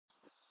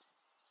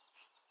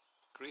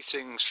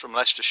Greetings from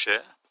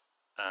Leicestershire.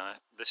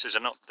 This is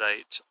an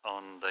update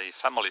on the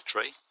family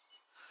tree.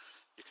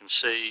 You can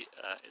see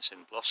it's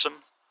in blossom.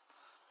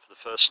 For the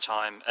first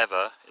time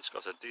ever, it's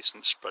got a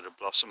decent spread of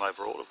blossom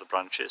over all of the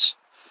branches.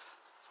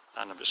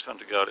 And I'm just going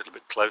to go a little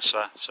bit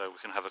closer so we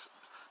can have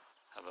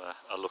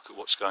a look at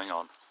what's going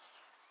on.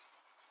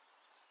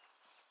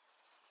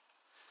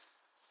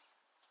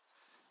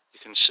 You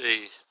can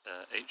see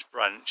each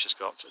branch has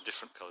got a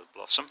different coloured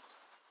blossom.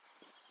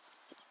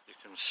 You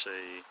can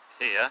see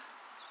here,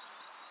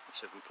 let's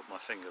see if I can put my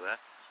finger there,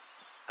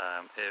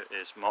 here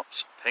is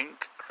Mott's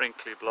pink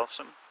crinkly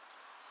blossom.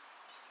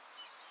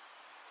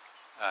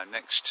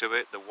 Next to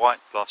it, the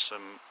white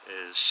blossom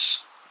is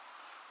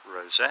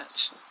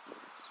rosette.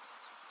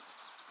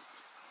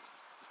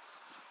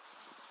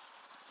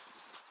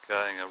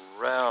 Going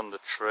around the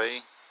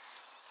tree,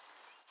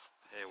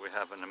 here we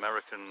have an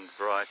American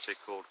variety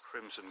called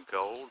Crimson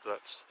Gold.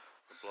 That's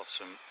the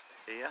blossom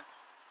here.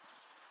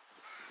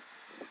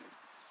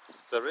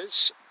 There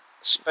is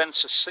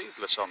Spencer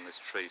seedless on this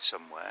tree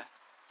somewhere.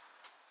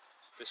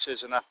 This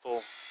is an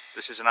apple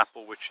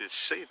which is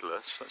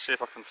seedless. Let's see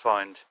if I can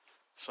find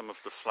some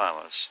of the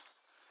flowers.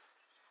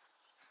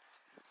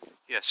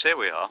 Yes, here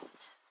we are.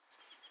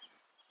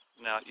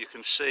 Now you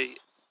can see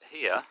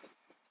here,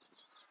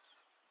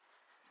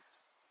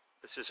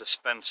 this is a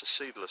Spencer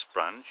seedless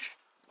branch.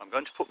 I'm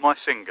going to put my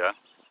finger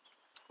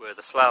where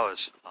the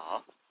flowers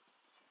are.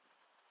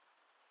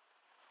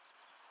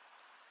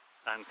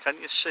 And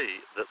can you see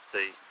that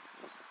the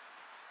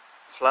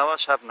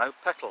flowers have no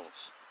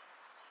petals?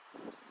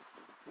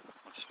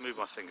 I'll just move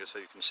my finger so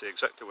you can see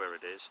exactly where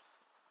it is.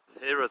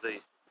 Here are the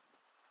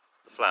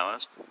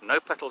flowers, no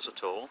petals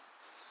at all.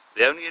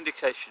 The only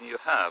indication you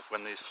have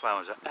when these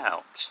flowers are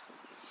out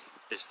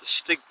is the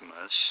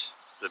stigmas,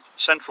 the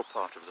central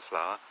part of the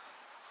flower,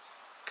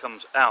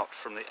 comes out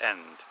from the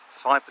end.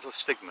 5 little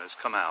stigmas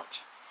come out.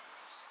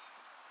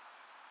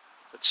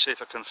 Let's see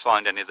if I can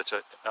find any that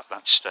are at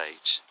that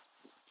state.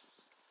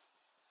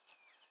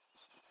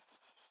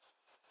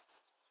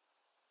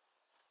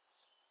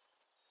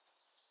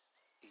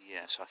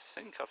 Yes, I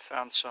think I've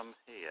found some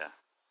here.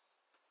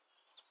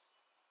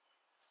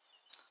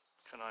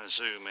 Can I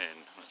zoom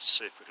in? Let's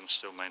see if we can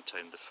still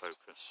maintain the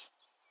focus.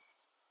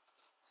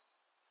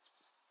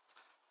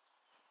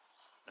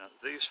 Now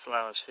these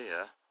flowers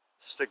here,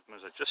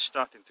 stigmas are just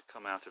starting to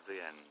come out of the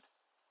end.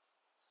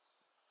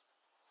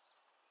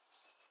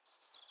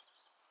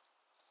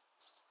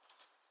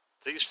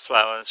 These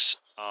flowers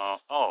are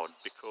odd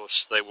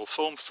because they will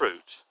form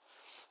fruit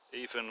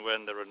even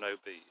when there are no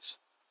bees.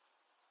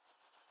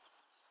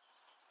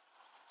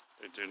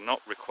 They do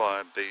not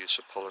require bees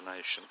for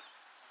pollination.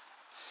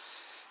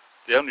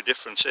 The only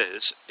difference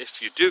is,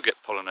 if you do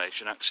get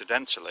pollination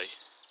accidentally,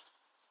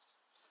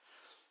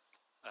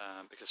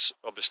 because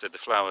obviously the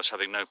flowers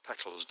having no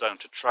petals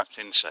don't attract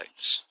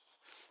insects,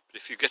 but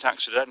if you get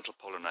accidental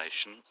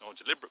pollination or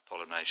deliberate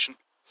pollination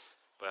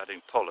by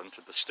adding pollen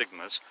to the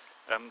stigmas,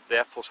 the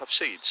apples have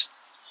seeds,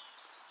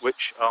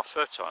 which are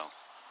fertile.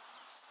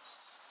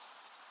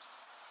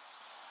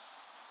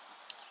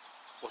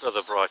 What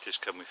other varieties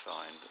can we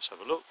find? Let's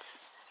have a look.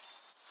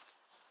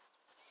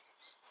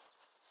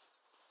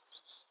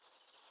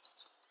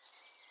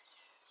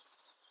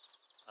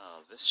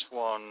 This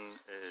one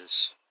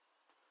is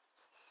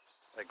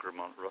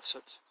Egremont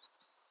russet.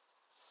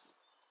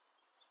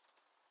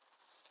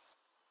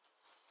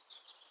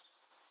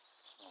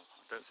 I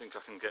don't think I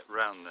can get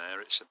round there.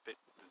 It's a bit,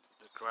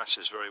 the grass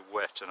is very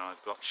wet and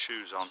I've got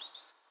shoes on.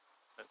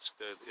 Let's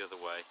go the other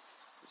way.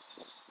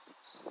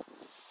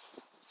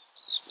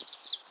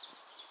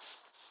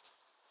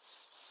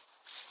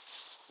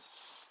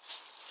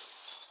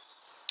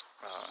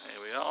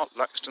 Here we are,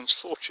 Laxton's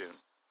Fortune.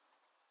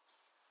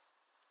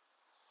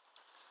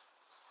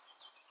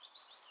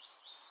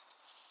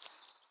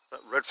 That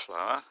red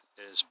flower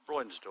is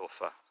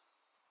Breunsdorfer.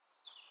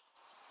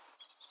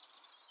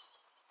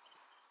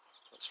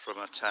 That's from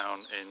a town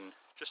in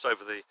just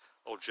over the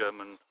old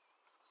German,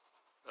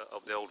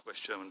 of the old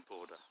West German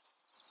border.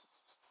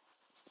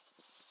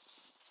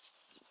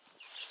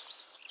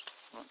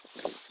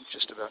 Right,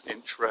 just about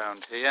inch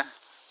round here.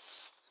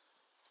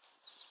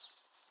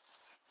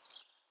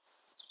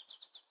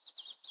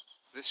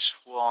 This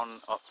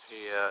one up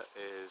here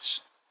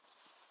is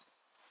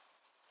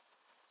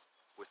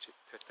Whitted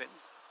Pippin.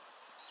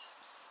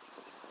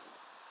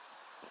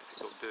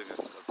 Difficult doing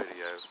a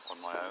video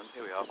on my own.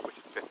 Here we are,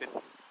 Whitted Pippin.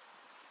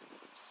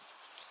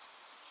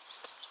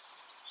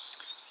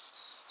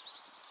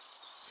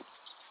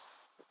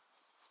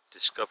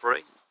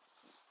 Discovery.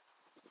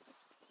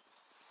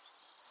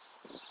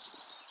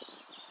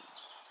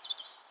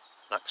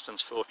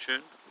 Laxton's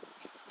Fortune.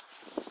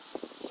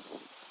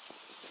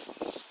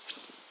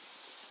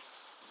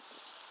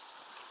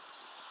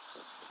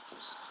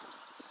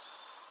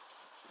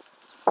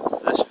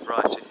 This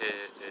variety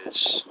here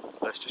is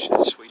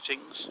Leicestershire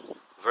Sweetings,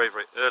 a very,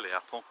 very early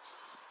apple.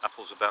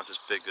 Apples about as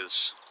big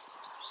as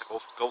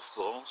golf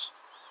balls.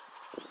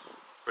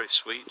 Very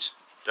sweet,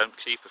 don't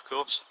keep of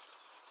course.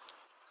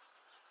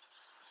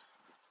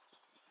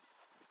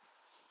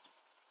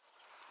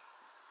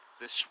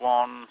 this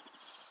one,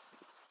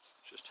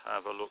 just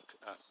have a look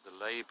at the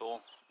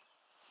label.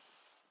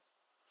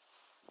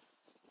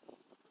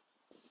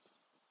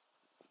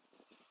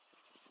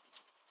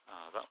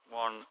 That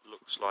one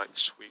looks like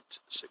Sweet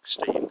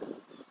 16.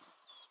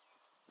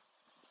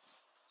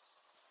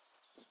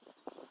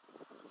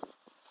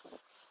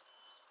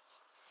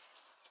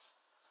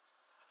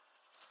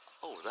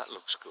 Oh, that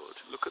looks good.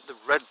 Look at the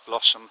red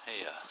blossom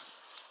here.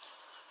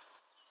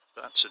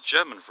 That's a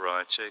German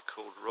variety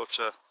called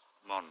Roter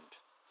Mond,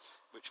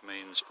 which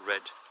means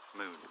red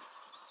moon.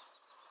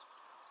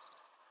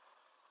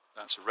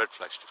 That's a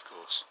red-fleshed, of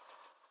course.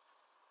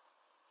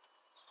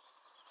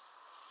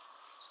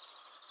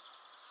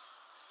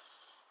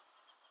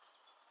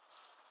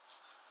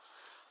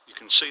 You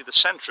can see the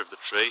centre of the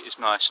tree is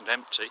nice and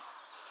empty.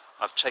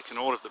 I've taken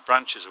all of the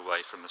branches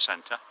away from the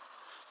centre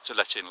to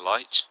let in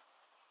light.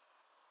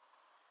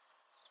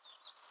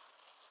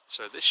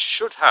 So this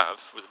should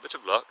have, with a bit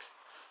of luck,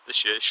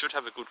 this year should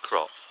have a good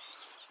crop.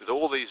 With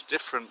all these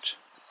different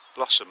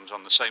blossoms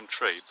on the same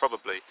tree,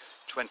 probably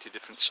 20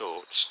 different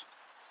sorts,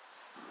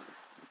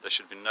 there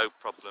should be no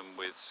problem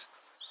with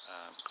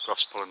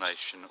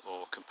cross-pollination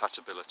or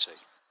compatibility.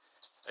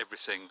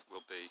 Everything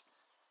will be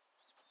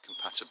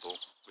compatible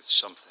with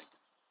something.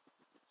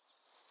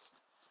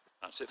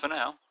 That's it for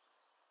now.